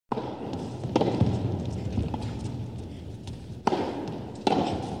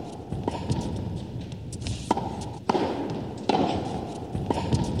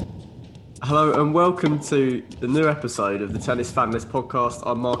Hello and welcome to the new episode of the Tennis Fan List podcast.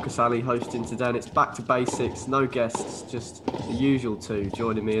 I'm Marcus Alley hosting today, and it's back to basics, no guests, just the usual two.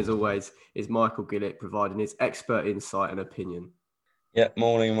 Joining me as always is Michael Gillett, providing his expert insight and opinion. Yeah,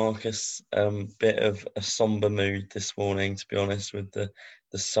 morning, Marcus. Bit of a somber mood this morning, to be honest, with the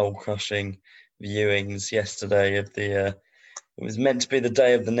soul-crushing viewings yesterday of the. It was meant to be the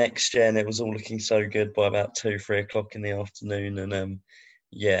day of the next gen. It was all looking so good by about 2-3 o'clock in the afternoon, and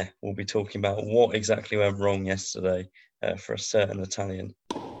yeah, we'll be talking about what exactly went wrong yesterday for a certain Italian.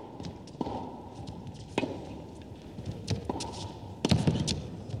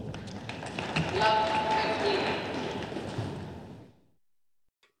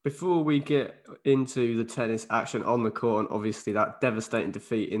 Before we get into the tennis action on the court, and obviously that devastating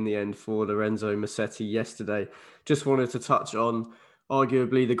defeat in the end for Lorenzo Musetti yesterday, just wanted to touch on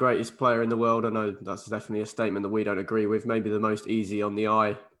arguably the greatest player in the world. I know that's definitely a statement that we don't agree with. Maybe the most easy on the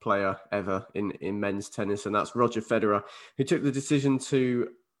eye player ever in men's tennis, and that's Roger Federer, who took the decision to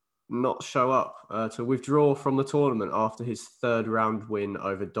not show up, to withdraw from the tournament after his third round win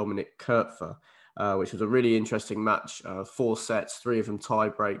over Dominic Koepfer. Which was a really interesting match. 4 sets, 3 of them tie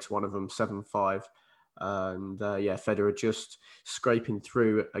breaks, one of them 7-5. And Federer just scraping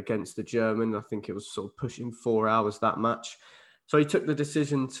through against the German. I think it was sort of pushing 4 hours, that match. So he took the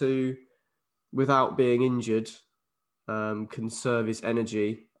decision to, without being injured, conserve his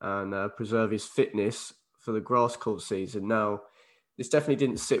energy and preserve his fitness for the grass court season. Now, this definitely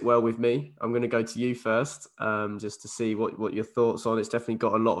didn't sit well with me. I'm going to go to you first, just to see what your thoughts on it. It's definitely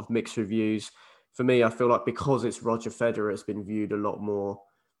got a lot of mixed reviews. For me, I feel like because it's Roger Federer, it's been viewed a lot more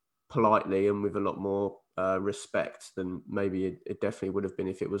politely and with a lot more respect than maybe it definitely would have been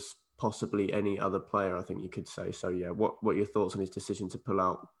if it was possibly any other player, I think you could say. So, yeah, what are your thoughts on his decision to pull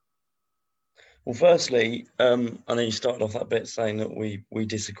out? Well, firstly, I know you started off that bit saying that we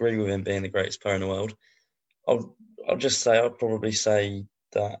disagree with him being the greatest player in the world. I'll probably say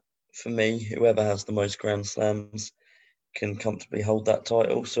that for me, whoever has the most Grand Slams can comfortably hold that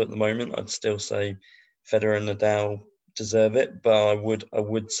title. So at the moment, I'd still say Federer and Nadal deserve it, but I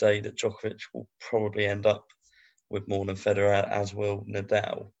would say that Djokovic will probably end up with more than Federer, as will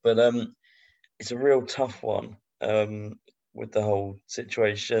Nadal. But it's a real tough one with the whole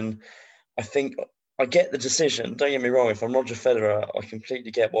situation. I think I get the decision. Don't get me wrong. If I'm Roger Federer, I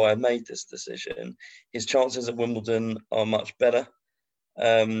completely get why I made this decision. His chances at Wimbledon are much better.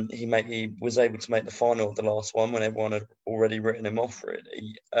 He was able to make the final of the last one when everyone had already written him off,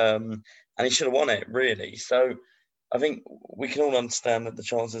 really, and he should have won it, really. So I think we can all understand that the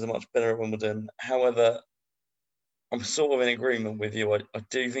chances are much better at Wimbledon. However, I'm sort of in agreement with you. I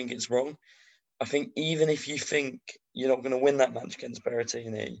do think it's wrong. I think even if you think you're not going to win that match against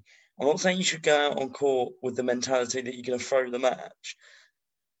Berrettini, I'm not saying you should go out on court with the mentality that you're going to throw the match,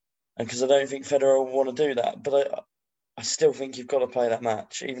 and because I don't think Federer will want to do that, but I still think you've got to play that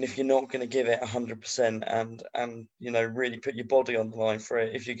match, even if you're not going to give it 100% and really put your body on the line for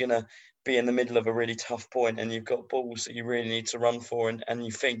it. If you're going to be in the middle of a really tough point and you've got balls that you really need to run for, and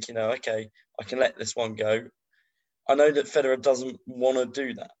you think, okay, I can let this one go. I know that Federer doesn't want to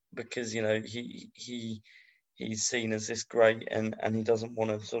do that because he's seen as this great and he doesn't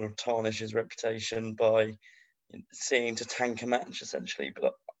want to sort of tarnish his reputation by seeing to tank a match essentially.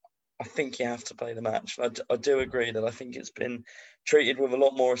 But I think you have to play the match. I do agree that I think it's been treated with a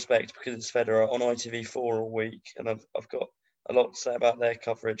lot more respect because it's Federer on ITV4 all week, and I've got a lot to say about their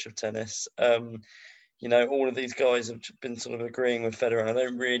coverage of tennis. All of these guys have been sort of agreeing with Federer, and I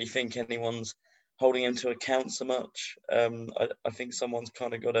don't really think anyone's holding him to account so much. I think someone's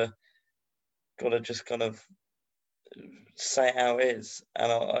kind of got to just kind of say it how it is,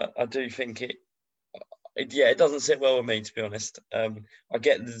 and I do think it doesn't sit well with me, to be honest. I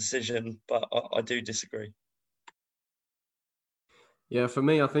get the decision, but I do disagree. Yeah, for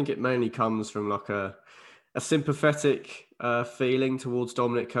me, I think it mainly comes from like a sympathetic feeling towards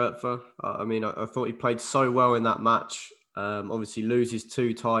Dominic Koepfer. I thought he played so well in that match. Obviously, loses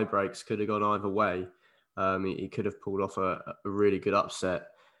 2 tie breaks, could have gone either way. He could have pulled off a really good upset.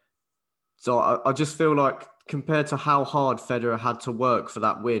 So I just feel like compared to how hard Federer had to work for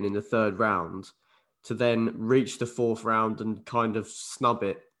that win in the third round, to then reach the 4th round and kind of snub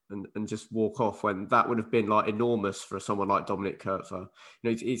it and just walk off, when that would have been like enormous for someone like Dominic Koepfer.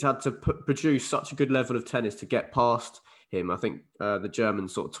 He's had to produce such a good level of tennis to get past him. I think the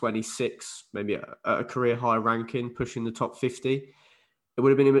German's sort of 26, maybe at a career high ranking, pushing the top 50. It would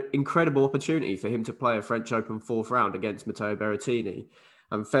have been an incredible opportunity for him to play a French Open 4th round against Matteo Berrettini.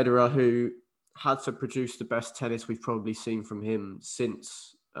 And Federer, who had to produce the best tennis we've probably seen from him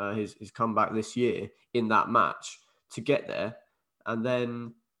since his comeback this year in that match, to get there and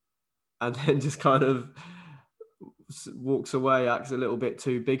then and then just kind of walks away, acts a little bit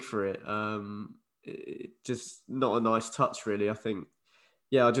too big for it. Just not a nice touch, really. I think,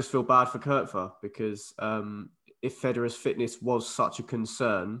 yeah, I just feel bad for Koepfer because if Federer's fitness was such a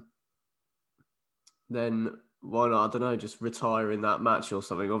concern, then why not, I don't know, just retire in that match or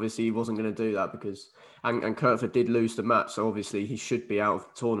something. Obviously, he wasn't going to do that because, and Koepfer did lose the match, so obviously he should be out of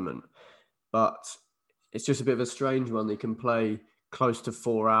the tournament. But it's just a bit of a strange one. He can play close to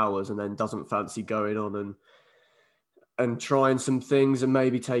 4 hours and then doesn't fancy going on and trying some things and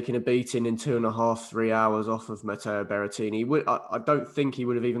maybe taking a beating in 2.5, 3 hours off of Matteo Berrettini. I don't think he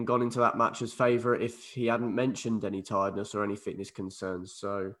would have even gone into that match as favourite if he hadn't mentioned any tiredness or any fitness concerns.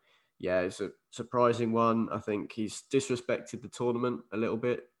 So, yeah, it's a surprising one. I think he's disrespected the tournament a little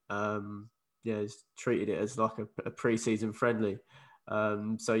bit. He's treated it as like a pre-season friendly.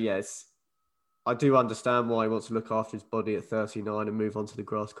 So, yes, I do understand why he wants to look after his body at 39 and move on to the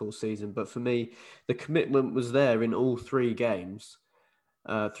grass court season. But for me, the commitment was there in all 3 games,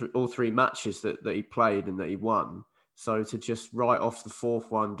 through all 3 matches that he played and that he won. So to just write off the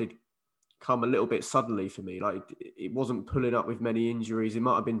 4th one did come a little bit suddenly for me. Like, it wasn't pulling up with many injuries. He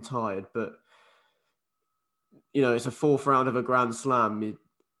might have been tired, but, you know, it's a 4th round of a Grand Slam.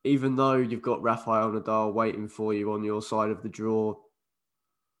 Even though you've got Rafael Nadal waiting for you on your side of the draw,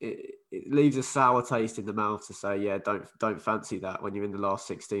 it leaves a sour taste in the mouth to say, yeah, don't fancy that when you're in the last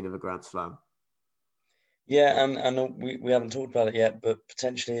 16 of a Grand Slam. Yeah, and we haven't talked about it yet, but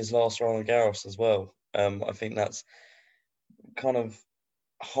potentially his last Roland Garros as well. I think that's kind of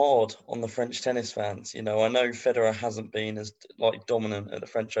hard on the French tennis fans. You know, I know Federer hasn't been as like dominant at the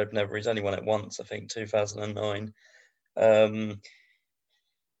French Open ever. He's only won it once, I think, 2009. I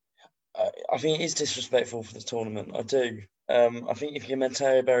think it is disrespectful for the tournament. I do. I think if you're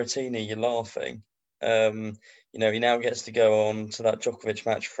Matteo Berrettini, you're laughing. You know, he now gets to go on to that Djokovic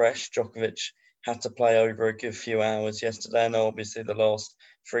match fresh. Djokovic had to play over a good few hours yesterday, and obviously the last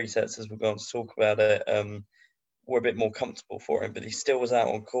 3 sets, as we're going to talk about it, were a bit more comfortable for him. But he still was out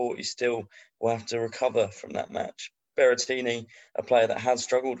on court. He still will have to recover from that match. Berrettini, a player that has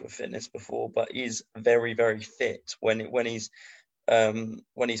struggled with fitness before, but is very, very fit when he's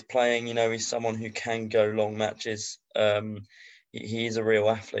playing. You know, he's someone who can go long matches. He is a real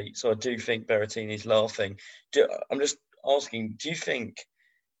athlete. So I do think Berrettini's laughing. I'm just asking, do you think,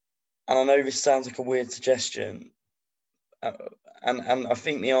 and I know this sounds like a weird suggestion, and I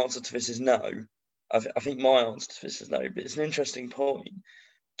think the answer to this is no. I think my answer to this is no, but it's an interesting point.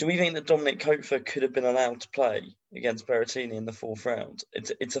 Do we think that Dominik Koepfer could have been allowed to play against Berrettini in the 4th round?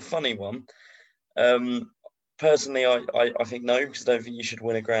 It's a funny one. Personally, I think no, because I don't think you should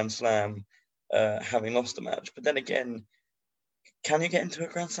win a Grand Slam having lost a match. But then again, can you get into a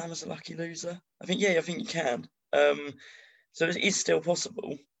Grand Slam as a lucky loser? I think you can. So it is still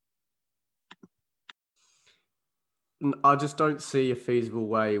possible. I just don't see a feasible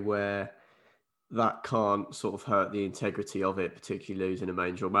way where that can't sort of hurt the integrity of it, particularly losing a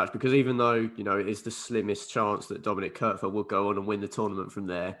main draw match. Because even though, you know, it is the slimmest chance that Dominik Koepfer will go on and win the tournament from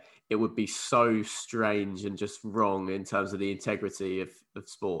there, it would be so strange and just wrong in terms of the integrity of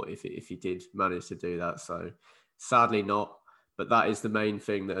sport if he did manage to do that. So sadly not. But that is the main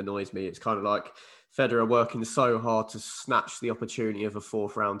thing that annoys me. It's kind of like Federer working so hard to snatch the opportunity of a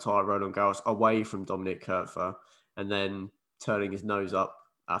 4th round tie at Roland Garros away from Dominik Koepfer and then turning his nose up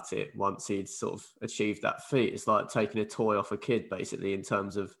at it once he'd sort of achieved that feat. It's like taking a toy off a kid, basically, in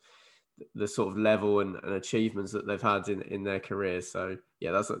terms of the sort of level and achievements that they've had in their careers. So,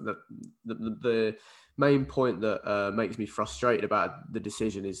 yeah, that's the main point that makes me frustrated about the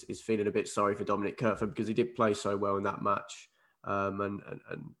decision is feeling a bit sorry for Dominik Koepfer because he did play so well in that match and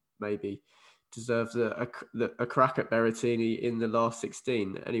maybe deserves a crack at Berrettini in the last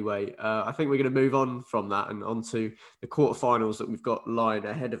 16. Anyway, I think we're going to move on from that and on to the quarterfinals that we've got lying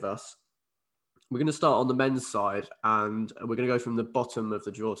ahead of us. We're going to start on the men's side and we're going to go from the bottom of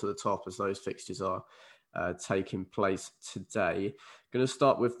the draw to the top as those fixtures are taking place today. Going to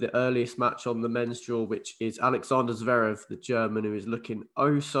start with the earliest match on the men's draw, which is Alexander Zverev, the German, who is looking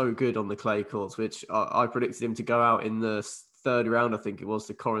oh so good on the clay courts, which I predicted him to go out in the 3rd round, I think it was,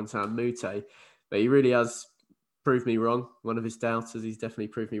 to Corentin Moutet. But he really has proved me wrong. One of his doubters, he's definitely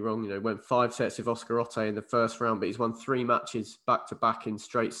proved me wrong. You know, went 5 sets with Oscar Otte in the 1st round, but he's won 3 matches back-to-back in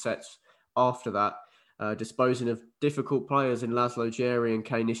straight sets after that, disposing of difficult players in Laszlo Djere and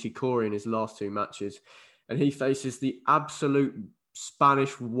Kei Nishikori in his last 2 matches. And he faces the absolute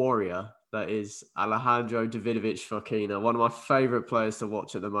Spanish warrior that is Alejandro Davidovich Fokina, one of my favourite players to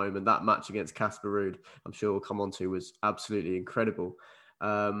watch at the moment. That match against Casper Ruud, I'm sure we'll come on to, was absolutely incredible.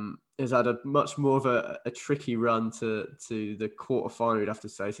 has had a much more of a tricky run to the quarterfinal. You'd have to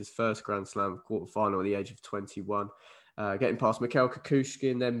say it's his first Grand Slam quarterfinal at the age of 21. Getting past Mikhail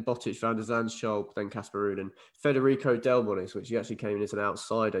Kukushkin, then Botic van der Zandschulp, then Casper Ruud and Federico Del Bonis, which he actually came in as an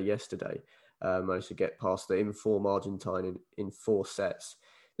outsider yesterday. Managed to get past the informed Argentine in 4 sets.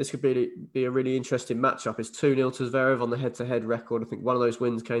 This could be a really interesting matchup. It's 2-0 to Zverev on the head-to-head record. I think one of those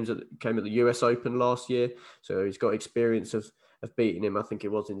wins came at the US Open last year, so he's got experience of beating him. I think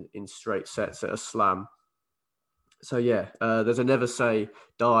it was in straight sets at a slam. So yeah, there's a never say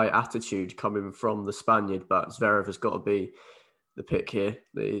die attitude coming from the Spaniard, but Zverev has got to be the pick here.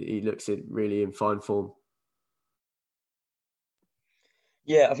 He looks really in fine form.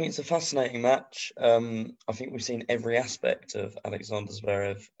 Yeah, I think it's a fascinating match. I think we've seen every aspect of Alexander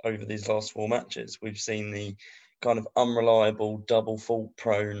Zverev over these last 4 matches. We've seen the kind of unreliable, double fault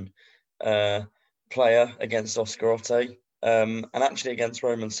prone player against Oscar Otte, and actually against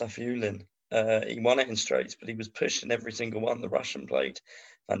Roman Safiullin. He won it in straights, but he was pushed in every single one. The Russian played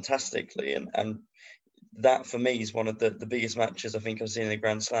fantastically, and that for me is one of the biggest matches I think I've seen in a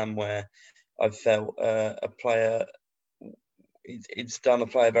Grand Slam where I've felt a player. It's done a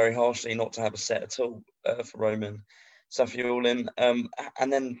player very harshly not to have a set at all for Roman Safiullin.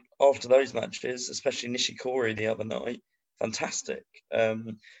 And then after those matches, especially Nishikori the other night, fantastic.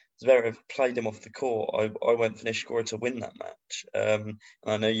 Zverev played him off the court. I went for Nishikori to win that match. And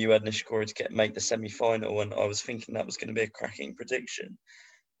I know you had Nishikori to make the semi-final, and I was thinking that was going to be a cracking prediction.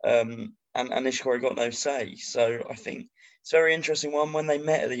 And Nishikori got no say. So I think it's a very interesting one. When they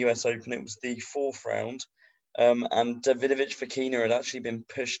met at the US Open, it was the 4th round. And Davidovich Fokina had actually been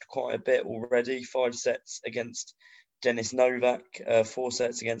pushed quite a bit already. 5 sets against Denis Novak, 4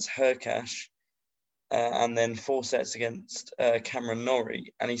 sets against Hurkacz, and then 4 sets against Cameron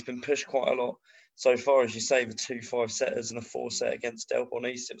Norrie. And he's been pushed quite a lot so far, as you say, the 2 5-setters and a 4-set against Del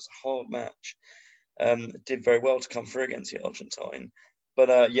Bonis. It was a hard match. Did very well to come through against the Argentine. But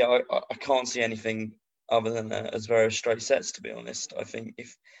I can't see anything other than Zverev straight sets, to be honest. I think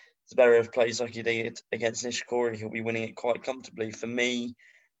if Zverev plays like he did against Nishikori, he'll be winning it quite comfortably. For me,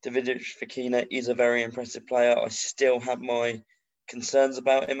 Davidovich Fokina is a very impressive player. I still have my concerns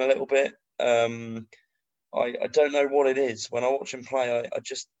about him a little bit. I don't know what it is. When I watch him play,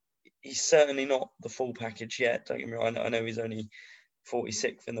 he's certainly not the full package yet. Don't get me wrong. I know he's only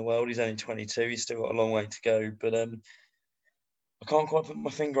 46th in the world. He's only 22. He's still got a long way to go. But I can't quite put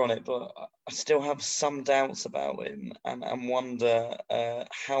my finger on it, but I still have some doubts about him and wonder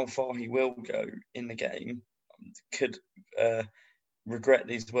how far he will go in the game. Could regret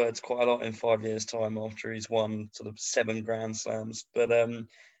these words quite a lot in 5 years' time after he's won sort of 7 Grand Slams. But I've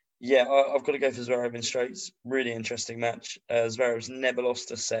got to go for Zverev in straights. Really interesting match. Zverev's never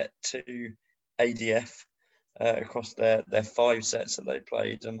lost a set to ADF across their 5 sets that they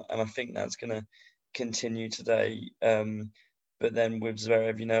played, and I think that's going to continue today. But then with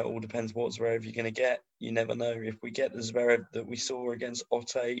Zverev, it all depends what Zverev you're going to get. You never know. If we get the Zverev that we saw against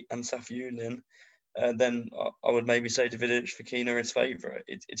Otte and Safiullin, then I would maybe say Davidovich Fokina is favourite.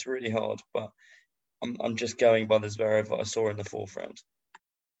 It's really hard, but I'm just going by the Zverev I saw in the 4th round.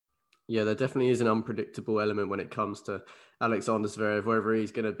 Yeah, there definitely is an unpredictable element when it comes to Alexander Zverev, whether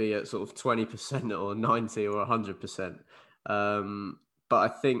he's going to be at sort of 20% or 90 or 100%. But I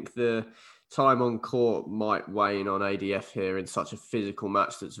think the time on court might wane on ADF here in such a physical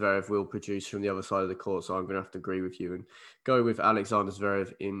match that Zverev will produce from the other side of the court. So I'm going to have to agree with you and go with Alexander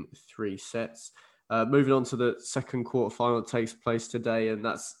Zverev in 3 sets. Moving on to the second quarterfinal that takes place today, and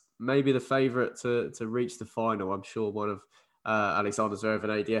that's maybe the favourite to reach the final. I'm sure one of Alexander Zverev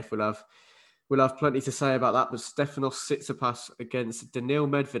and ADF will have plenty to say about that. But Stefanos Tsitsipas against Daniil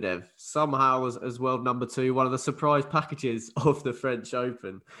Medvedev, somehow as world number 2, one of the surprise packages of the French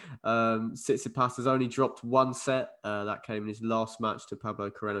Open. Tsitsipas has only dropped 1 set. That came in his last match to Pablo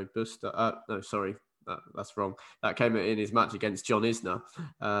Carreno Busta. That's wrong. That came in his match against John Isner.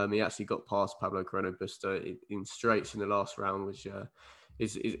 He actually got past Pablo Carreno Busta in straights in the last round, which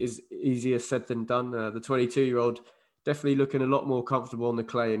is easier said than done. The 22-year-old definitely looking a lot more comfortable on the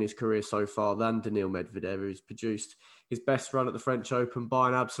clay in his career so far than Daniil Medvedev, who's produced his best run at the French Open by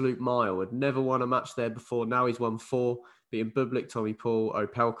an absolute mile. Had never won a match there before. Now he's won 4, beating Bublik, Tommy Paul,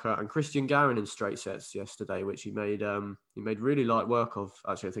 Opelka, and Christian Garin in straight sets yesterday, which he made really light work of.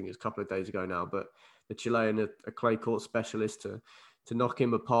 Actually, I think it was a couple of days ago now. But the Chilean, a clay court specialist, to knock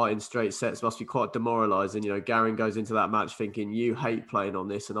him apart in straight sets must be quite demoralising. Garin goes into that match thinking, you hate playing on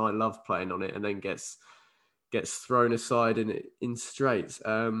this and I love playing on it, and then gets thrown aside in straights.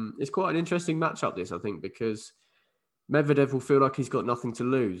 It's quite an interesting matchup, this, I think, because Medvedev will feel like he's got nothing to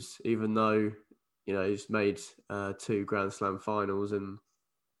lose, even though he's made 2 Grand Slam finals and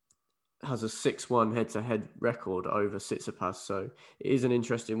has a 6-1 head-to-head record over Tsitsipas. So it is an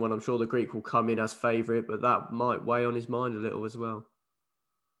interesting one. I'm sure the Greek will come in as favourite, but that might weigh on his mind a little as well.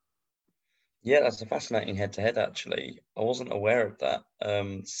 Yeah, that's a fascinating head-to-head, actually. I wasn't aware of that.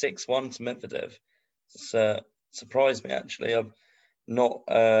 6-1 to Medvedev. It's, surprised me, actually. I'm not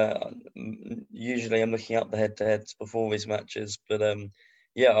usually I'm looking up the head-to-heads before these matches, but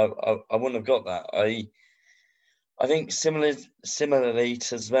yeah, I wouldn't have got that. I think similarly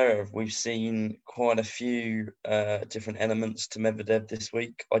to Zverev, we've seen quite a few different elements to Medvedev this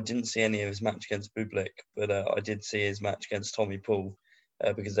week. I didn't see any of his match against Bublik, but I did see his match against Tommy Paul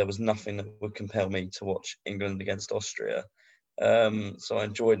because there was nothing that would compel me to watch England against Austria. So I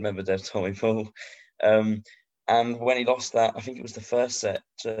enjoyed Medvedev, Tommy Paul. And when he lost that, I think it was the first set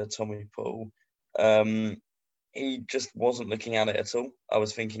to Tommy Paul, he just wasn't looking at it at all. I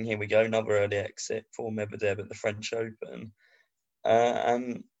was thinking, here we go, another early exit for Medvedev at the French Open.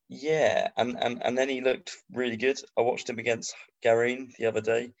 And then he looked really good. I watched him against Garin the other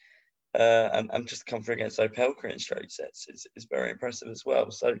day, and just come through against Opelka in straight sets is very impressive as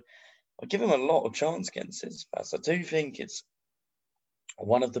well. So I give him a lot of chance against Tsitsipas. I do think it's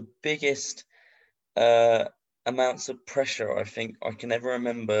one of the biggest amounts of pressure I think I can ever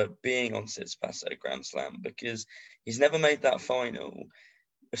remember being on Tsitsipas at a Grand Slam, because he's never made that final.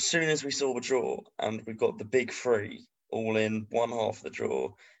 As soon as we saw the draw and we got the big three all in one half of the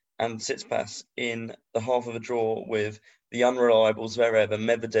draw, and Tsitsipas in the half of the draw with the unreliable Zverev and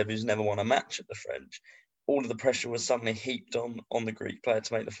Medvedev, who's never won a match at the French, all of the pressure was suddenly heaped on the Greek player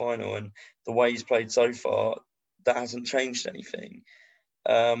to make the final. And the way he's played so far, that hasn't changed anything.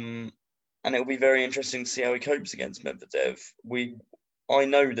 And it'll be very interesting to see how he copes against Medvedev. I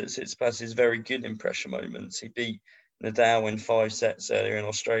know that Tsitsipas is very good in pressure moments. He beat Nadal in 5 sets earlier in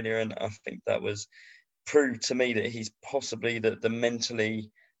Australia, and I think that was proved to me that he's possibly the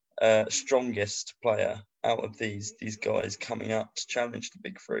mentally strongest player out of these guys coming up to challenge the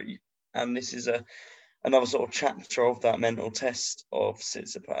big three. And this is another sort of chapter of that mental test of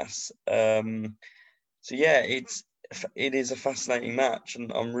Tsitsipas. So yeah, it is a fascinating match,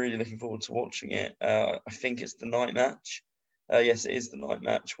 and I'm really looking forward to watching it. I think it's the night match. Yes, it is the night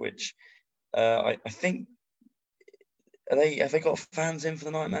match, which I think have they got fans in for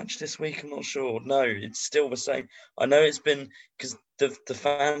the night match this week? I'm not sure. No, it's still the same. I know it's been because the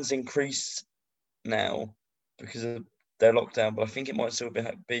fans increased now because of their lockdown, but I think it might still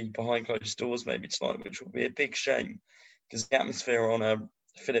be behind closed doors maybe tonight, which will be a big shame because the atmosphere on a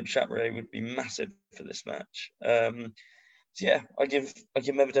Philippe Chatrier would be massive for this match. So yeah, I give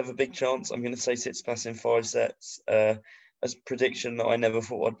Medvedev a big chance. I'm going to say Tsitsipas in 5 sets as a prediction that I never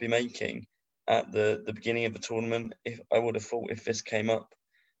thought I'd be making at the beginning of the tournament. If I would have thought if this came up,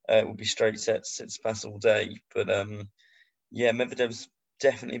 it would be straight sets, Tsitsipas all day. But yeah, Medvedev's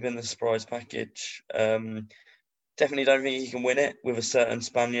definitely been the surprise package. Definitely don't think he can win it with a certain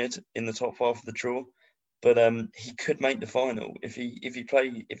Spaniard in the top half of the draw, but he could make the final if he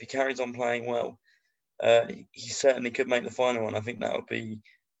carries on playing well. He certainly could make the final, and I think that would be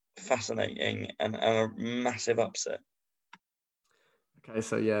fascinating and a massive upset. Okay,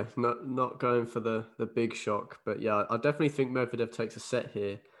 so yeah, not going for the big shock, but yeah, I definitely think Medvedev takes a set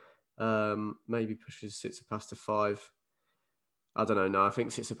here. Maybe pushes Tsitsipas to 5. I don't know. No, I think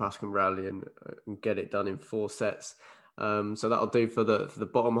Tsitsipas can rally and get it done in 4 sets. So that'll do for the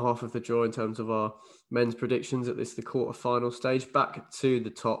bottom half of the draw in terms of our men's predictions at the quarter-final stage. Back to the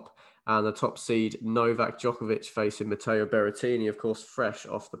top, and the top seed Novak Djokovic facing Matteo Berrettini, of course, fresh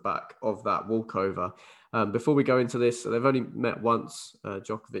off the back of that walkover. Before we go into this, they've only met once,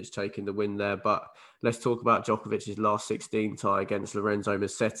 Djokovic taking the win there, but let's talk about Djokovic's last 16 tie against Lorenzo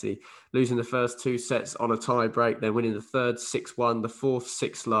Musetti, losing the first 2 sets on a tie break, then winning the third 6-1, the fourth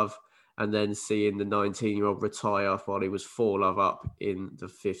 6-love, and then seeing the 19-year-old retire while he was 4-love up in the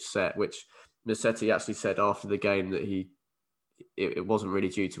 5th set, which Musetti actually said after the game that it wasn't really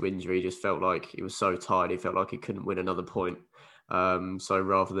due to injury. He just felt like he was so tired. He felt like he couldn't win another point. So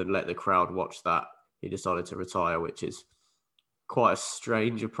rather than let the crowd watch that, he decided to retire, which is quite a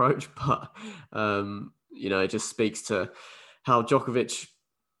strange approach. But, it just speaks to how Djokovic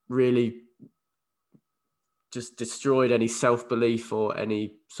really just destroyed any self-belief or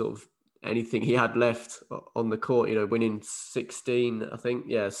any sort of anything he had left on the court, winning 16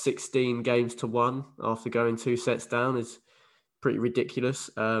 games to 1 after going 2 sets down is pretty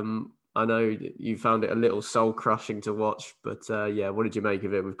ridiculous. I know you found it a little soul crushing to watch, but what did you make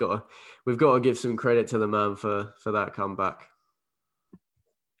of it? We've got to give some credit to the man for that comeback.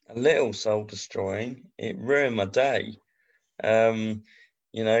 A little soul destroying. It ruined my day.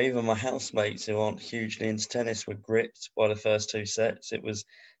 Even my housemates who aren't hugely into tennis were gripped by the first 2 sets. It was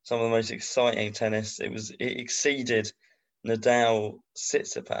some of the most exciting tennis. It exceeded Nadal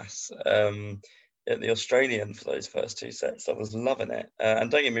Tsitsipas at the Australian for those first 2 sets. I was loving it. And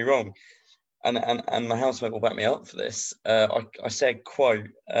don't get me wrong, and my housemate will back me up for this. I said, quote,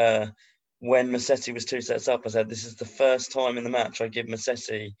 when Musetti was 2 sets up, I said, this is the first time in the match I give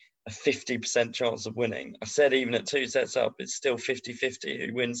Musetti a 50% chance of winning. I said, even at 2 sets up, it's still 50-50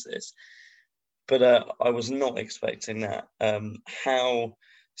 who wins this. But I was not expecting that. How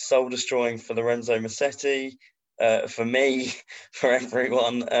soul-destroying for Lorenzo Musetti, for me, for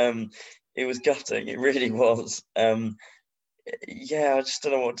everyone. It was gutting. It really was. Yeah, I just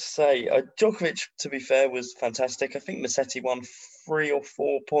don't know what to say. Djokovic, to be fair, was fantastic. I think Musetti won 3 or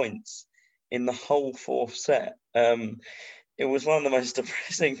 4 points in the whole 4th set. It was one of the most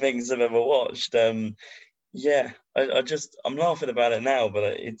depressing things I've ever watched. Yeah, I'm laughing about it now, but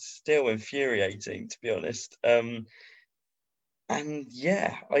it's still infuriating, to be honest. And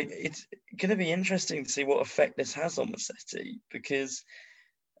yeah, it's going to be interesting to see what effect this has on Musetti, because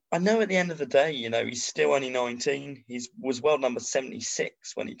I know at the end of the day, he's still only 19. He was world number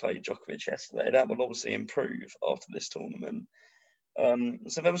 76 when he played Djokovic yesterday. That will obviously improve after this tournament.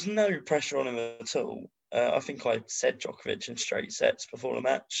 So there was no pressure on him at all. I think I said Djokovic in straight sets before the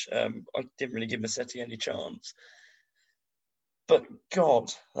match. I didn't really give Musetti any chance. But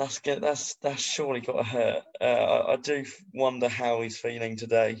God, that's surely got to hurt. I do wonder how he's feeling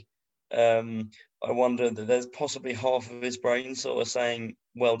today. I wonder that there's possibly half of his brain sort of saying,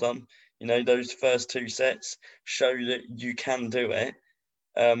 well done. Those first 2 sets show that you can do it.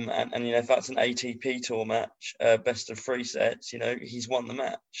 And if that's an ATP tour match, best of 3 sets, he's won the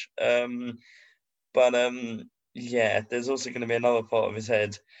match. But yeah, there's also going to be another part of his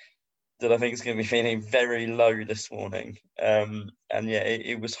head that I think is going to be feeling very low this morning. And yeah,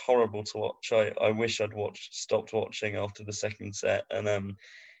 it was horrible to watch. I wish I'd stopped watching after the 2nd set. And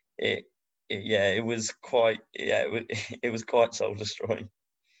it was quite soul destroying.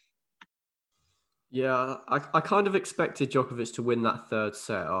 Yeah, I kind of expected Djokovic to win that 3rd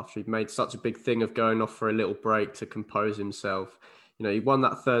set after he'd made such a big thing of going off for a little break to compose himself. He won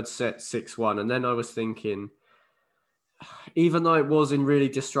that 3rd set 6-1. And then I was thinking, even though it was in really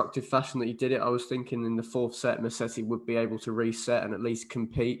destructive fashion that he did it, I was thinking in the 4th set, Musetti would be able to reset and at least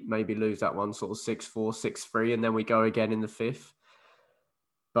compete, maybe lose that one sort of 6-4, 6-3, and then we go again in the 5th.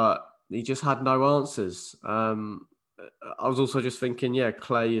 But he just had no answers. I was also just thinking, yeah,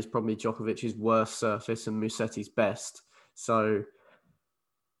 clay is probably Djokovic's worst surface and Musetti's best. So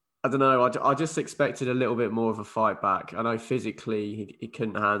I don't know. I just expected a little bit more of a fight back. I know physically he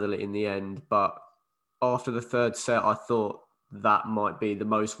couldn't handle it in the end, but after the 3rd set, I thought that might be the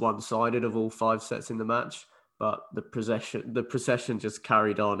most one-sided of all 5 sets in the match. But the procession just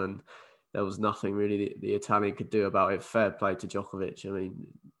carried on, and there was nothing really the Italian could do about it. Fair play to Djokovic. I mean,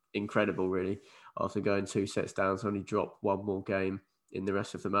 incredible, really. After going 2 sets down, to only drop 1 more game in the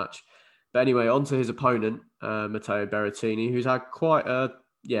rest of the match. But anyway, on to his opponent, Matteo Berrettini, who's had quite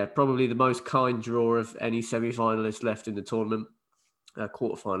probably the most kind draw of any semi-finalist left in the tournament.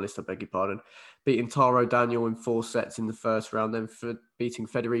 Quarter-finalist, I beg your pardon. Beating Taro Daniel in 4 sets in the first round, then beating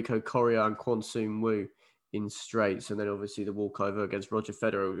Federico Coria and Kwon Soon Woo in straights, and then obviously the walkover against Roger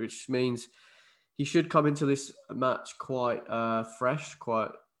Federer, which means he should come into this match quite fresh,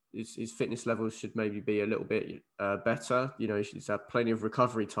 his fitness levels should maybe be a little bit better. He's had plenty of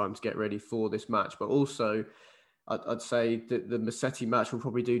recovery time to get ready for this match. But also, I'd say that the Musetti match will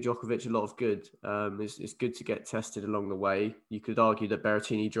probably do Djokovic a lot of good. It's good to get tested along the way. You could argue that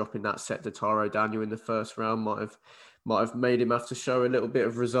Berrettini dropping that set to Taro Daniel in the first round might have made him have to show a little bit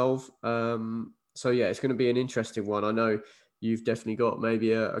of resolve. So yeah, it's going to be an interesting one. I know you've definitely got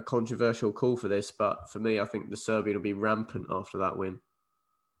maybe a controversial call for this, but for me, I think the Serbian will be rampant after that win.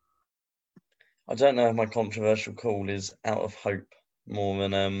 I don't know if my controversial call is out of hope more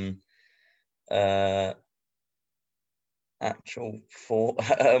than actual thought.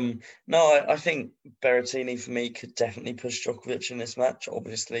 No, I think Berrettini for me could definitely push Djokovic in this match.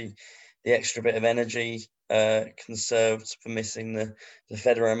 Obviously, the extra bit of energy conserved for missing the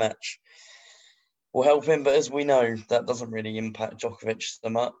Federer match will help him. But as we know, that doesn't really impact Djokovic so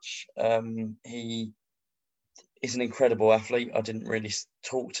much. He is an incredible athlete. I didn't really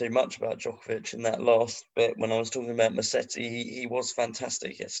talk too much about Djokovic in that last bit when I was talking about Musetti. He was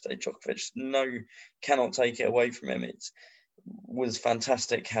fantastic yesterday. Djokovic, cannot take it away from him. It was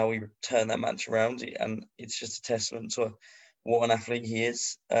fantastic how he turned that match around, and it's just a testament to what an athlete he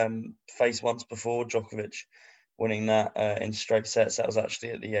is. Faced once before, Djokovic winning that in straight sets. That was actually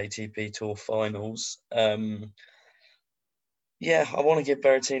at the ATP Tour Finals. Yeah, I want to give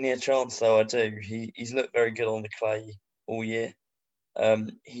Berrettini a chance, though. I do. He's looked very good on the clay all year.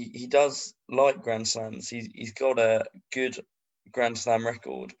 He does like Grand Slams. He's got a good Grand Slam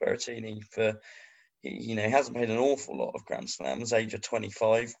record, Berrettini. He hasn't played an awful lot of Grand Slams. Age of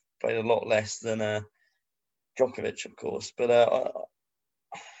 25, played a lot less than Djokovic, of course. But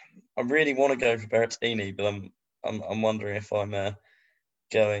I really want to go for Berrettini, but I'm wondering if I'm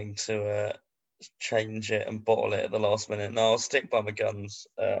going to change it and bottle it at the last minute. No, I'll stick by my guns.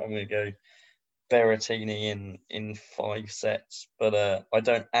 I'm going to go Berrettini in 5 sets, but I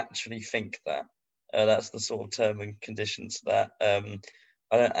don't actually think that. That's the sort of term and conditions to that.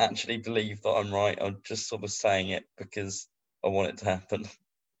 I don't actually believe that I'm right. I'm just sort of saying it because I want it to happen.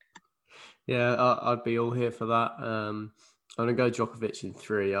 Yeah, I'd be all here for that. I'm going to go Djokovic in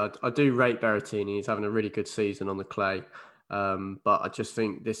 3. I do rate Berrettini. He's having a really good season on the clay. But I just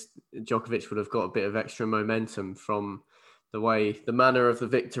think this Djokovic would have got a bit of extra momentum from the manner of the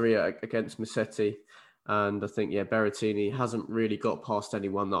victory against Musetti. And I think, Berrettini hasn't really got past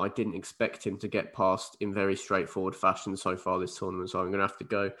anyone that I didn't expect him to get past in very straightforward fashion so far this tournament. So I'm going to have to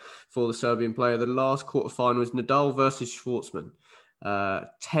go for the Serbian player. The last quarterfinal was Nadal versus Schwartzman.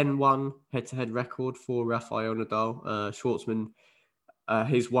 10-1 head-to-head record for Rafael Nadal. Schwartzman,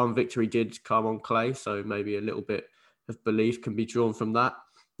 his one victory did come on clay, so maybe a little bit of belief can be drawn from that.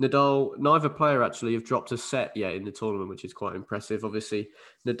 Nadal, neither player actually have dropped a set yet in the tournament, which is quite impressive. Obviously,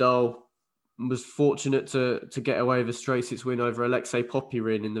 Nadal was fortunate to get away with a straight six win over Alexei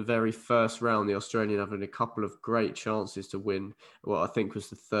Popyrin in the very first round. The Australian having a couple of great chances to win what I think was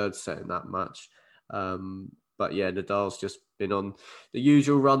the third set in that match. But yeah, Nadal's just been on the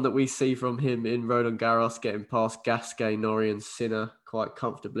usual run that we see from him in Roland Garros, getting past Gasquet, Norrie and Sinner quite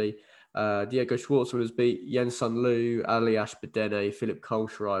comfortably. Diego Schwartzman has beat Yensun Liu, Ali Ashbadene, Philip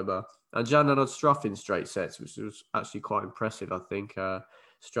Kohlschreiber, and Jan-Lennard Struff in straight sets, which was actually quite impressive, I think.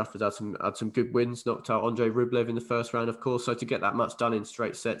 Struff has had some good wins, knocked out Andrei Rublev in the first round, of course. So to get that much done in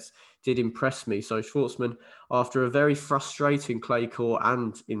straight sets did impress me. So Schwartzman, after a very frustrating clay court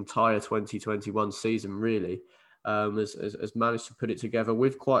and entire 2021 season, really, has managed to put it together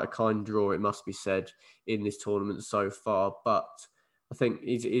with quite a kind draw, it must be said, in this tournament so far. But I think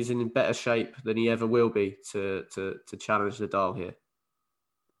he's in better shape than he ever will be to challenge Nadal here.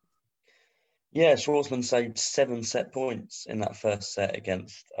 Yeah, Schwartzman saved 7 set points in that first set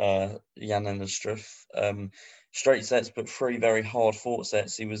against Jan-Lennard Struff. Straight sets, but 3 very hard-fought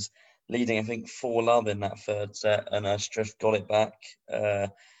sets. He was leading, I think, 4-love in that third set, and Struff got it back.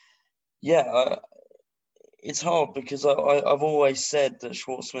 It's hard because I've always said that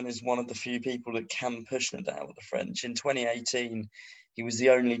Schwartzman is one of the few people that can push Nadal with the French. In 2018, he was the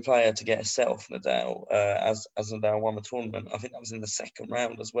only player to get a set off Nadal as Nadal won the tournament. I think that was in the second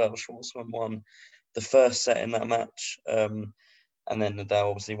round as well. Schwartzman won the first set in that match. And then Nadal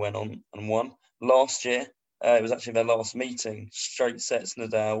obviously went on and won. Last year, it was actually their last meeting. Straight sets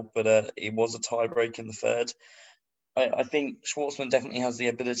Nadal, but it was a tiebreak in the third. I think Schwartzman definitely has the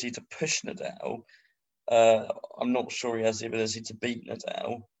ability to push Nadal. I'm not sure he has the ability to beat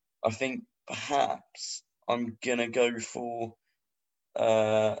Nadal. I think perhaps I'm going to go for...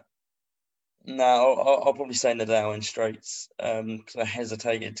 I'll probably say Nadal in straights because I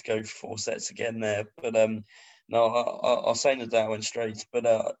hesitated to go for 4 sets again there. But I'll say Nadal in straights. But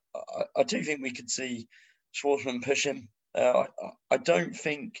I do think we could see Schwartzman push him. I don't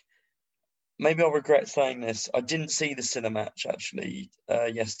think... Maybe I'll regret saying this. I didn't see the Sinner match actually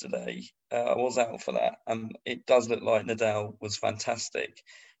yesterday. I was out for that, and it does look like Nadal was fantastic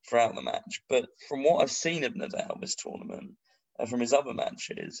throughout the match. But from what I've seen of Nadal this tournament, from his other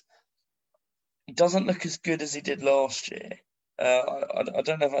matches, he doesn't look as good as he did last year. I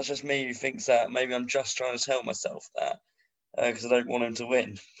don't know if that's just me who thinks that. Maybe I'm just trying to tell myself that because I don't want him to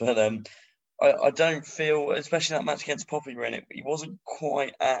win. But I don't feel, especially that match against Popyrin, he wasn't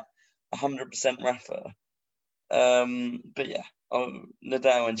quite at 100% Rafa. But yeah,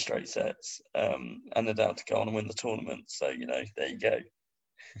 Nadal in straight sets and Nadal to go on and win the tournament. So, there you go.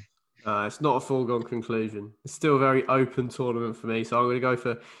 It's not a foregone conclusion. It's still a very open tournament for me. So I'm going to go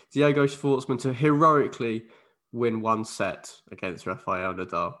for Diego Schwartzman to heroically win 1 set against Rafael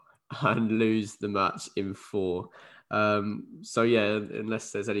Nadal and lose the match in 4. So yeah,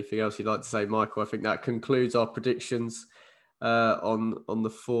 unless there's anything else you'd like to say, Michael, I think that concludes our predictions on the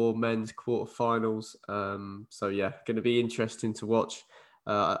 4 men's quarterfinals. So yeah, going to be interesting to watch.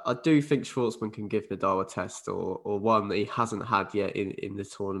 I do think Schwartzman can give Nadal a test or one that he hasn't had yet in the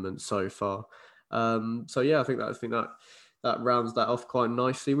tournament so far. So yeah, I think that rounds that off quite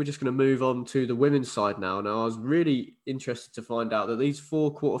nicely. We're just going to move on to the women's side now. Now, I was really interested to find out that these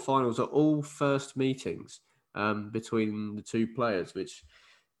 4 quarterfinals are all first meetings between the 2 players, which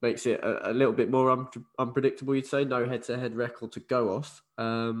makes it a little bit more unpredictable, you'd say. No head-to-head record to go off.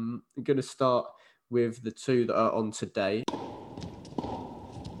 I'm going to start with the two that are on today.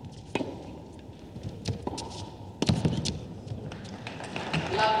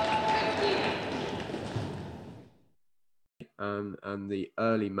 And the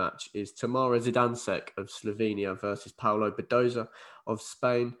early match is Tamara Zidansek of Slovenia versus Paulo Badoza of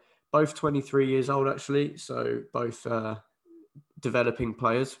Spain. Both 23 years old, actually, so both developing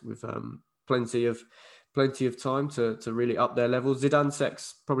players with plenty of time to really up their levels.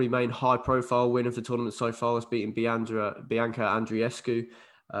 Zidansek's probably main high-profile win of the tournament so far was beating Bianca Andreescu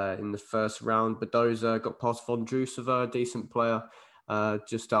in the first round. Badoza got past Vondrousova, a decent player,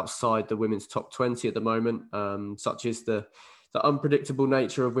 just outside the women's top 20 at the moment. Such is the unpredictable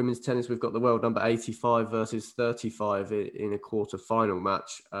nature of women's tennis. We've got the world number 85 versus 35 in a quarter-final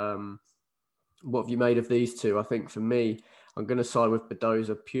match. What have you made of these two? I think for me, I'm going to side with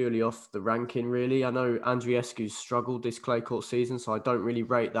Badoza purely off the ranking, really. I know Andreescu's struggled this clay court season, so I don't really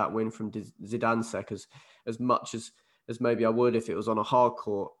rate that win from Zidansek as much as maybe I would if it was on a hard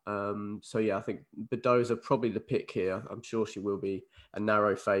court. So yeah, I think Badoza probably the pick here. I'm sure she will be a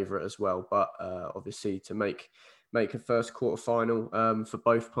narrow favourite as well, but obviously to make a first quarter final for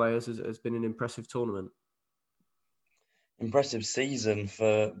both players has been an impressive tournament. Impressive season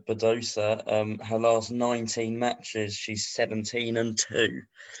for Badoza. Her last 19 matches, she's 17-2.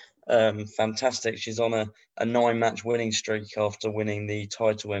 Fantastic. She's on a 9-match winning streak after winning the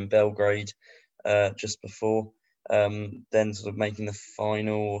title in Belgrade just before. Then sort of making the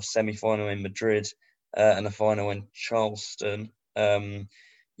final or semi-final in Madrid and the final in Charleston.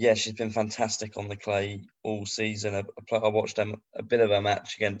 Yeah, she's been fantastic on the clay all season. I watched a bit of a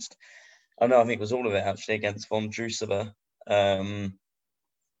match against, I think it was all of it actually, against Vondrousova. Well,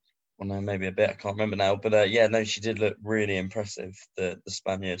 no, maybe a bit, I can't remember now. But yeah, no, she did look really impressive, the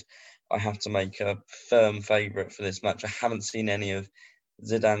Spaniard. I have to make a firm favourite for this match. I haven't seen any of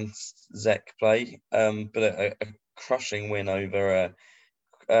Zidansek play, but a crushing win over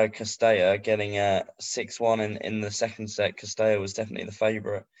Castella, getting 6-1 in the second set. Castella was definitely the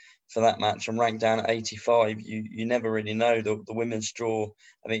favourite for that match and ranked down at 85. You never really know. The women's draw,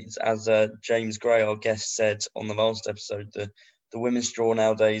 I mean, as James Gray, our guest, said on the last episode, the women's draw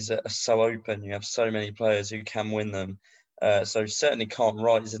nowadays are so open. You have so many players who can win them. So certainly can't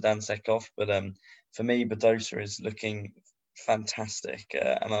write Zidansek off, but for me, Badoza is looking fantastic,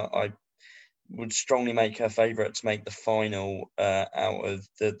 and I would strongly make her favourite to make the final out of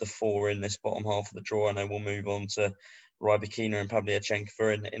the four in this bottom half of the draw. I know we'll move on to Rybakina and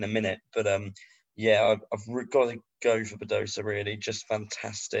Pavlyuchenkova in a minute, but yeah, I've got to go for Badoza, really. Just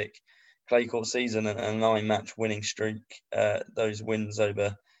fantastic clay court season and a 9-match winning streak. Those wins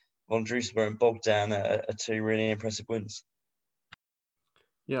over Vondrousova and Bogdan are two really impressive wins.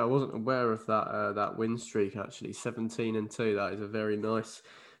 Yeah, I wasn't aware of that win streak, actually. 17-2. That is a very nice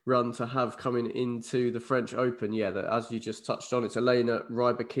run to have coming into the French Open. Yeah, as you just touched on, it's Elena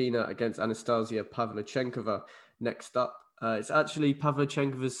Rybakina against Anastasia Pavlyuchenkova next up. It's actually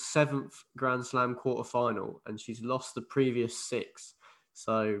Pavlyuchenkova's 7th Grand Slam quarterfinal, and she's lost the previous 6.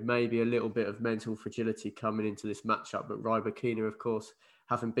 So maybe a little bit of mental fragility coming into this matchup. But Rybakina, of course,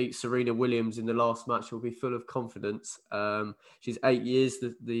 having beat Serena Williams in the last match, will be full of confidence. She's 8 years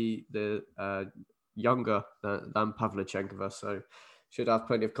the younger than Pavlyuchenkova, so should have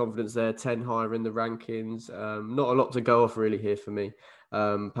plenty of confidence there. 10 higher in the rankings. Not a lot to go off really here for me.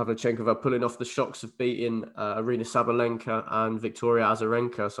 Pavlyuchenkova pulling off the shocks of beating Aryna Sabalenka and Victoria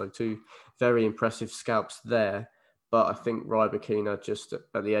Azarenka, so two very impressive scalps there. But I think Rybakina, just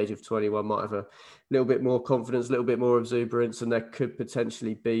at the age of 21, might have a little bit more confidence, a little bit more exuberance, and there could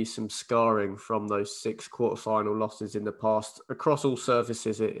potentially be some scarring from those 6 quarterfinal losses in the past across all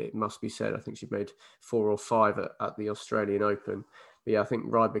surfaces. It must be said. I think she made 4 or 5 at the Australian Open. But yeah, I think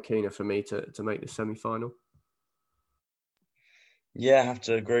Rybakina for me to make the semi-final. Yeah, I have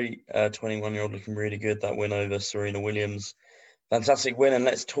to agree. 21-year-old looking really good. That win over Serena Williams. Fantastic win. And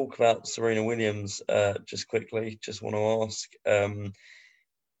let's talk about Serena Williams just quickly. Just want to ask,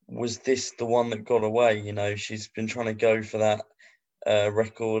 was this the one that got away? You know, she's been trying to go for that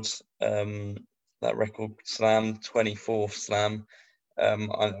record slam, 24th slam.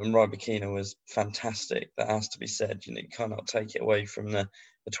 And Rybakina was fantastic. That has to be said. You know, you cannot take it away from the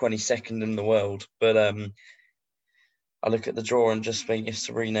 22nd in the world. But I look at the draw and just think if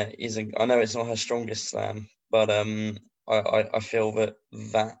Serena isn't, I know it's not her strongest slam, but I feel that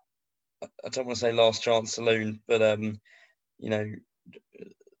I don't want to say last chance saloon, but you know,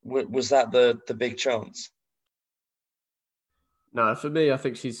 was that the big chance? No, for me, I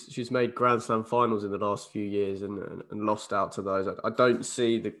think she's made Grand Slam finals in the last few years and lost out to those. I don't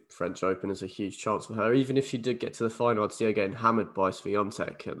see the French Open as a huge chance for her. Even if she did get to the final, I'd see her getting hammered by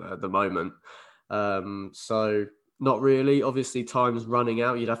Swiatek at the moment. So not really. Obviously, time's running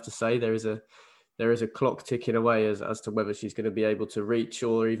out. You'd have to say there is a clock ticking away as to whether she's going to be able to reach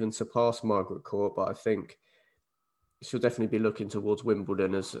or even surpass Margaret Court. But I think she'll definitely be looking towards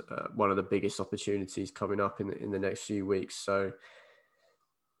Wimbledon as one of the biggest opportunities coming up in the next few weeks. So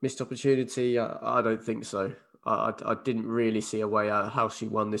missed opportunity, I don't think so. I didn't really see a way out how she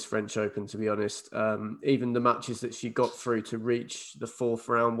won this French Open, to be honest. Even the matches that she got through to reach the fourth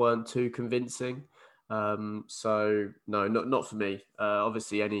round weren't too convincing. So no, not for me.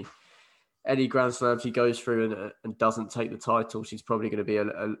 Obviously, any Grand Slam she goes through and doesn't take the title, she's probably going to be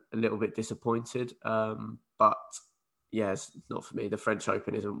a little bit disappointed. But yeah, it's not for me. The French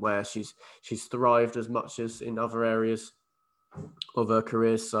Open isn't where she's thrived as much as in other areas of her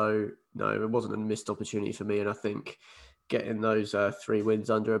career. So no, it wasn't a missed opportunity for me. And I think getting those 3 wins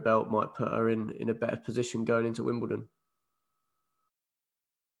under her belt might put her in a better position going into Wimbledon.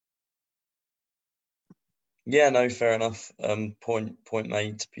 Yeah, no, fair enough. Point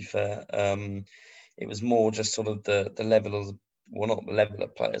made. To be fair, it was more just sort of the level of, well, not the level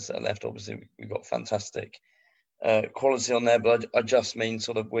of players that are left. Obviously, we got fantastic quality on there, but I just mean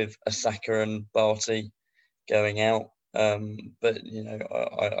sort of with Osaka and Barty going out. But you know,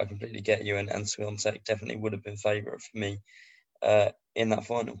 I completely get you, and Swiatek definitely would have been favourite for me in that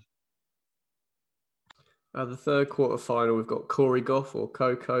final. The third quarter final, we've got Corey Goff, or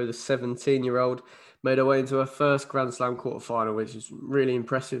Coco, the 17-year-old, made her way into her first Grand Slam quarter final, which is really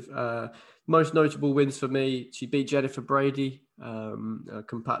impressive. Most notable wins for me, she beat Jennifer Brady, a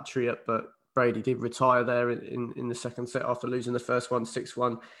compatriot, but Brady did retire there in the second set after losing the first one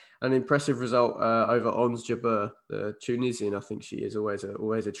 6-1. An impressive result over Ons Jabeur, the Tunisian. I think she is always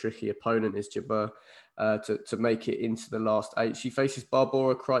a tricky opponent, is Jabeur. To make it into the last 8. She faces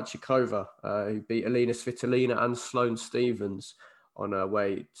Barbora Krejcikova, who beat Alina Svitolina and Sloane Stephens on her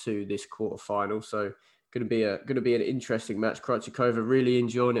way to this quarterfinal. So going to be an interesting match. Krejcikova really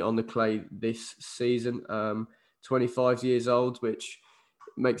enjoying it on the clay this season. 25 years old, which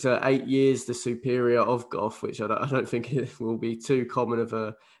makes her 8 years the superior of Goff, which I don't think it will be too common of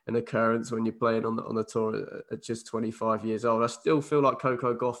an occurrence when you're playing on the tour at just 25 years old. I still feel like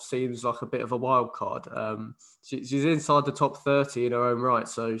Coco Gauff seems like a bit of a wild card. She's inside the top 30 in her own right,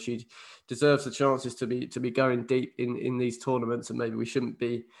 so she deserves the chances to be going deep in these tournaments, and maybe we shouldn't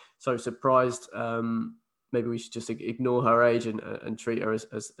be so surprised. Maybe we should just ignore her age and treat her as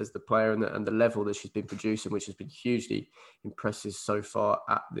the player and the level that she's been producing, which has been hugely impressive so far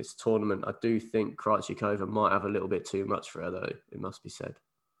at this tournament. I do think Krejcikova might have a little bit too much for her, though, it must be said.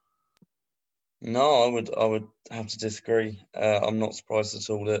 No, I would have to disagree. I'm not surprised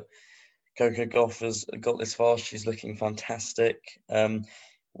at all that Coco Gauff has got this far. She's looking fantastic.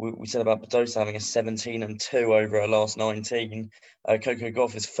 We said about Badosa having a 17-2 over her last 19. Coco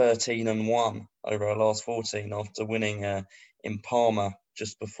Gauff is 13-1 over her last 14 after winning in Parma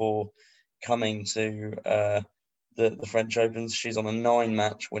just before coming to the French Opens. She's on a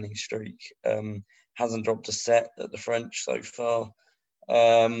 9-match winning streak. Hasn't dropped a set at the French so far.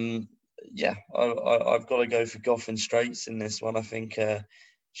 Yeah, I've got to go for Gauff in straights in this one. I think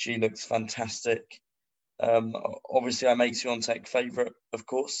she looks fantastic. Obviously, I make Swiatek favourite, of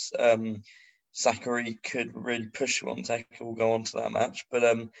course. Sakkari could really push Swiatek. We'll go on to that match. But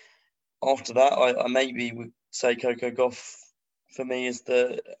after that, I maybe would say Coco Gauff for me is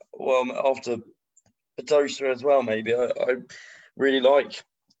after Badosa as well, maybe. I really like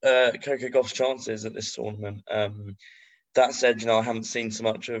Coco Gauff's chances at this tournament. That said, I haven't seen so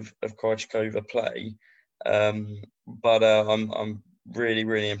much of Krejcikova play, but I'm really,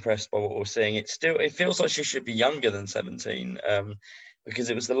 really impressed by what we're seeing. It feels like she should be younger than 17, because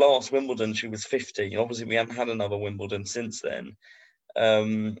it was the last Wimbledon she was 50. Obviously, we haven't had another Wimbledon since then.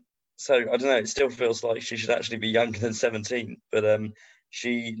 So I don't know. It still feels like she should actually be younger than 17, but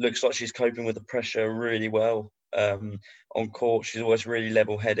she looks like she's coping with the pressure really well. On court, she's always really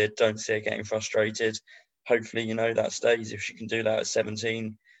level-headed. Don't see her getting frustrated. Hopefully, that stays. If she can do that at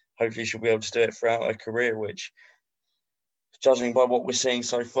 17, hopefully she'll be able to do it throughout her career, which, judging by what we're seeing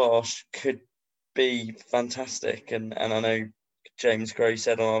so far, could be fantastic. And I know James Gray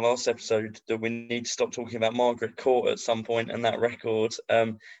said on our last episode that we need to stop talking about Margaret Court at some point and that record.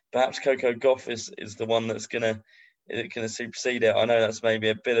 Perhaps Coco Gauff is the one that's gonna supersede it. I know that's maybe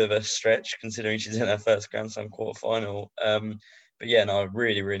a bit of a stretch considering she's in her first Grand Slam quarterfinal. But yeah, no, I'm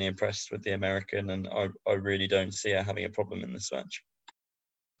really, really impressed with the American, and I really don't see her having a problem in this match.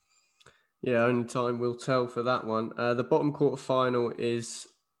 Yeah, only time will tell for that one. The bottom quarter final is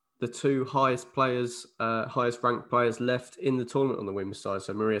the two highest ranked players left in the tournament on the women's side.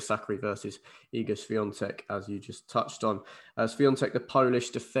 So Maria Sakkari versus Iga Swiatek, as you just touched on. Swiatek, the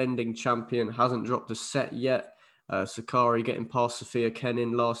Polish defending champion, hasn't dropped a set yet. Sakkari getting past Sofia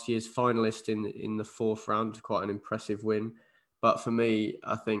Kenin, last year's finalist in the fourth round, quite an impressive win. But for me,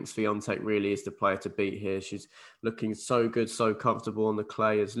 I think Swiatek really is the player to beat here. She's looking so good, so comfortable on the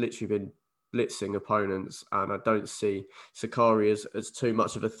clay. Has literally been blitzing opponents, and I don't see Sakkari as too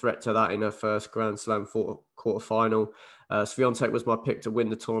much of a threat to that in her first Grand Slam quarter final. Swiatek was my pick to win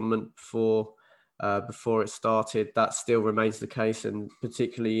the tournament before it started. That still remains the case, and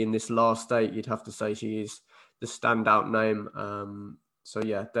particularly in this last date, you'd have to say she is the standout name. So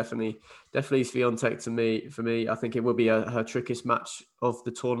yeah, definitely Swiatek for me. I think it will be her trickiest match of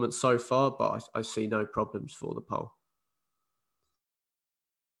the tournament so far, but I see no problems for the Pole.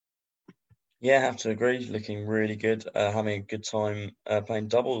 Yeah, I have to agree. Looking really good, having a good time playing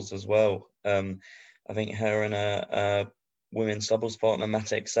doubles as well. I think her and her women's doubles partner,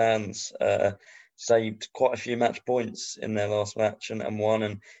 Matek Sands, saved quite a few match points in their last match and won.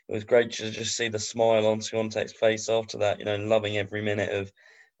 And it was great to just see the smile on Swiatek's face after that, loving every minute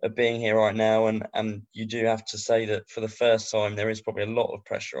of being here right now. And you do have to say that for the first time, there is probably a lot of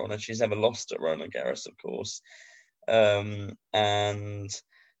pressure on her. She's never lost at Roland Garros, of course. And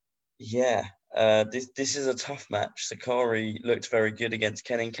yeah, this is a tough match. Sakkari looked very good against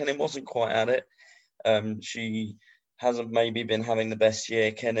Kenin. Kenin wasn't quite at it. She hasn't maybe been having the best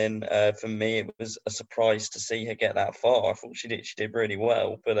year. Kenin, for me, it was a surprise to see her get that far. I thought she did really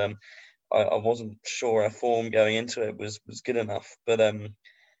well, but I wasn't sure her form going into it was good enough. But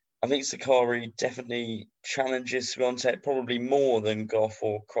I think Sakkari definitely challenges Swiatek probably more than Goff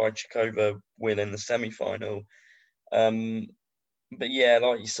or Krejcikova will in the semi-final. But yeah,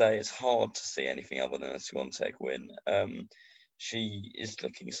 like you say, it's hard to see anything other than a Swiatek win. She is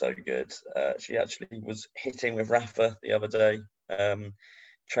looking so good. She actually was hitting with Rafa the other day,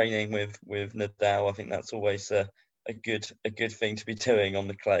 training with Nadal. I think that's always a good thing to be doing on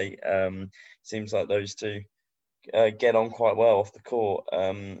the clay. Seems like those two get on quite well off the court.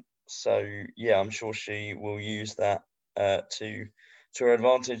 So yeah, I'm sure she will use that to her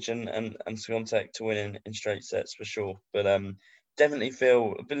advantage and Swiatek to win in straight sets for sure. But definitely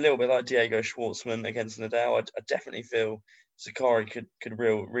feel a little bit like Diego Schwartzman against Nadal. I definitely feel Sakkari could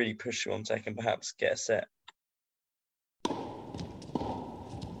really push Swiatek and perhaps get a set.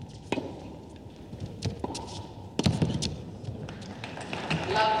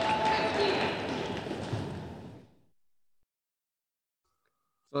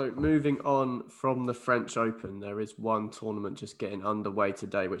 So moving on from the French Open, there is one tournament just getting underway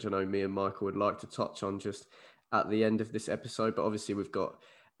today, which I know me and Michael would like to touch on just at the end of this episode. But obviously we've got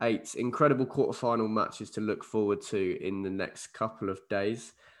 8 incredible quarterfinal matches to look forward to in the next couple of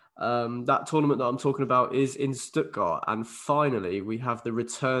days. That tournament that I'm talking about is in Stuttgart, and finally we have the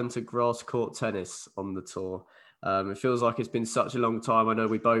return to grass court tennis on the tour. It feels like it's been such a long time. I know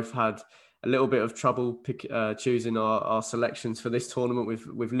we both had a little bit of trouble choosing our selections for this tournament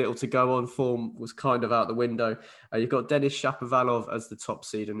with little to go on. Form was kind of out the window. You've got Denis Shapovalov as the top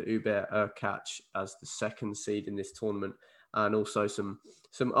seed and Hubert Hurkacz as the second seed in this tournament, and also some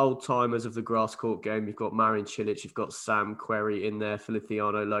old timers of the grass court game. You've got Marin Cilic, you've got Sam Querrey in there,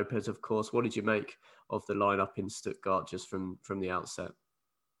 Feliciano Lopez, of course. What did you make of the lineup in Stuttgart just from the outset?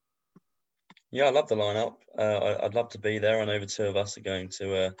 Yeah, I love the lineup. I'd love to be there. I know the two of us are going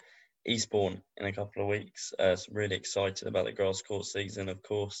to Eastbourne in a couple of weeks. So really excited about the grass court season, of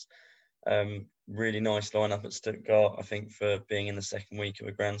course. Really nice lineup at Stuttgart. I think for being in the second week of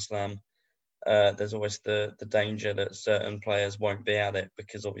a Grand Slam, there's always the danger that certain players won't be at it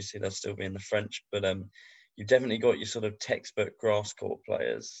because obviously they'll still be in the French. But you've definitely got your sort of textbook grass court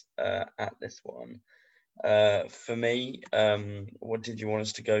players at this one. For me, what did you want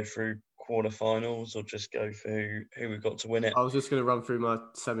us to go through? Quarterfinals or just go for who we got to win it? I was just going to run through my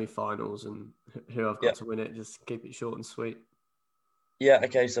semi-finals and who I've got to win it. Just keep it short and sweet. Yeah,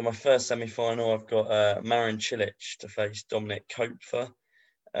 okay. So my first semi-final, I've got Marin Cilic to face Dominik Koepfer.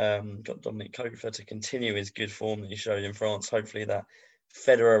 Got Dominik Koepfer to continue his good form that he showed in France. Hopefully that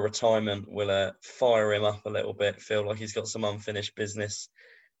Federer retirement will fire him up a little bit. Feel like he's got some unfinished business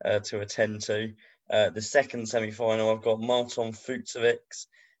to attend to. The second semi-final, I've got Marton Fucsovics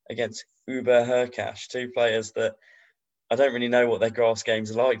against Hubert Hurkacz, two players that I don't really know what their grass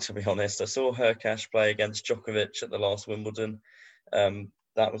games are like, to be honest. I saw Hurkacz play against Djokovic at the last Wimbledon.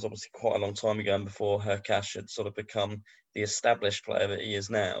 That was obviously quite a long time ago, and before Hurkacz had sort of become the established player that he is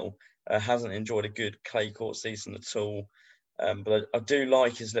now. Hasn't enjoyed a good clay court season at all. But I do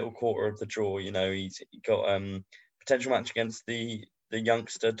like his little quarter of the draw. You know, he's got potential match against the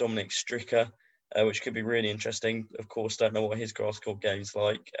youngster Dominic Stricker, which could be really interesting. Of course, don't know what his grass court game's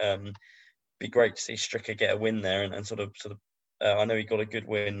like. Be great to see Stricker get a win there and sort of. I know he got a good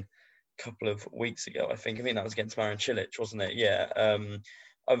win a couple of weeks ago. I think that was against Marin Cilic, wasn't it? Yeah.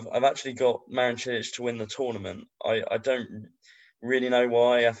 I've actually got Marin Cilic to win the tournament. I don't really know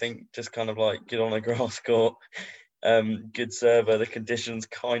why. I think just kind of like get on a grass court. Good server. The conditions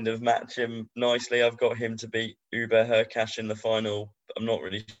kind of match him nicely. I've got him to beat Hubert Hurkacz in the final. I'm not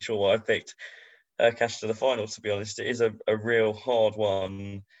really sure why I picked Hurkacz to the final, to be honest. It is a real hard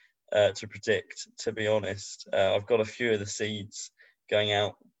one to predict, to be honest. I've got a few of the seeds going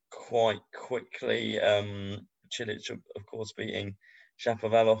out quite quickly. Cilic, of course, beating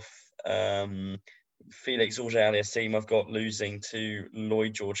Shapovalov. Felix Auger-Aliassime I've got losing to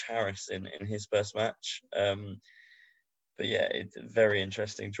Lloyd George Harris in his first match. But yeah, it's very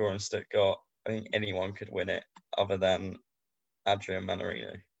interesting draw in Stuttgart. I think anyone could win it other than Adrian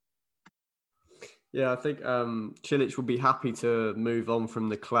Mannarino. Yeah, I think Cilic will be happy to move on from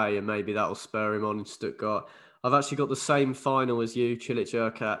the clay, and maybe that'll spur him on in Stuttgart. I've actually got the same final as you,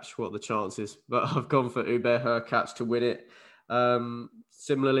 Cilic-Hurkacz. What are the chances? But I've gone for Hubert Hurkacz to win it.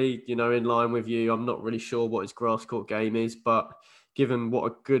 Similarly, in line with you, I'm not really sure what his grass court game is, but given what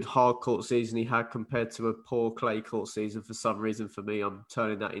a good hard court season he had compared to a poor clay court season, for some reason for me, I'm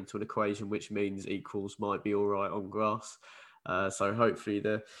turning that into an equation, which means equals might be all right on grass. So hopefully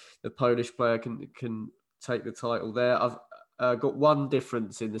the Polish player can take the title there. I've got one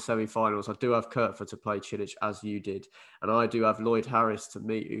difference in the semi-finals. I do have Koepfer to play Cilic, as you did, and I do have Lloyd Harris to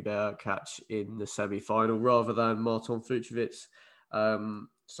meet Hubert Hurkacz in the semi-final rather than Marton Fucsovics.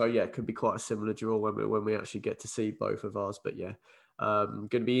 So yeah, it could be quite a similar draw when we actually get to see both of ours. But yeah, going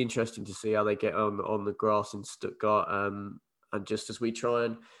to be interesting to see how they get on the grass in Stuttgart. And just as we try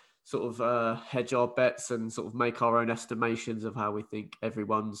and sort of hedge our bets and sort of make our own estimations of how we think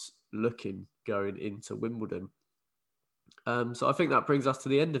everyone's looking going into Wimbledon. So I think that brings us to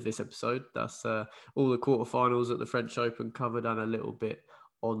the end of this episode. That's all the quarterfinals at the French Open covered and a little bit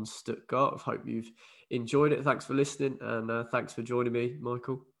on Stuttgart. I hope you've enjoyed it. Thanks for listening, and thanks for joining me,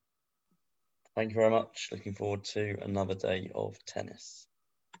 Michael. Thank you very much. Looking forward to another day of tennis.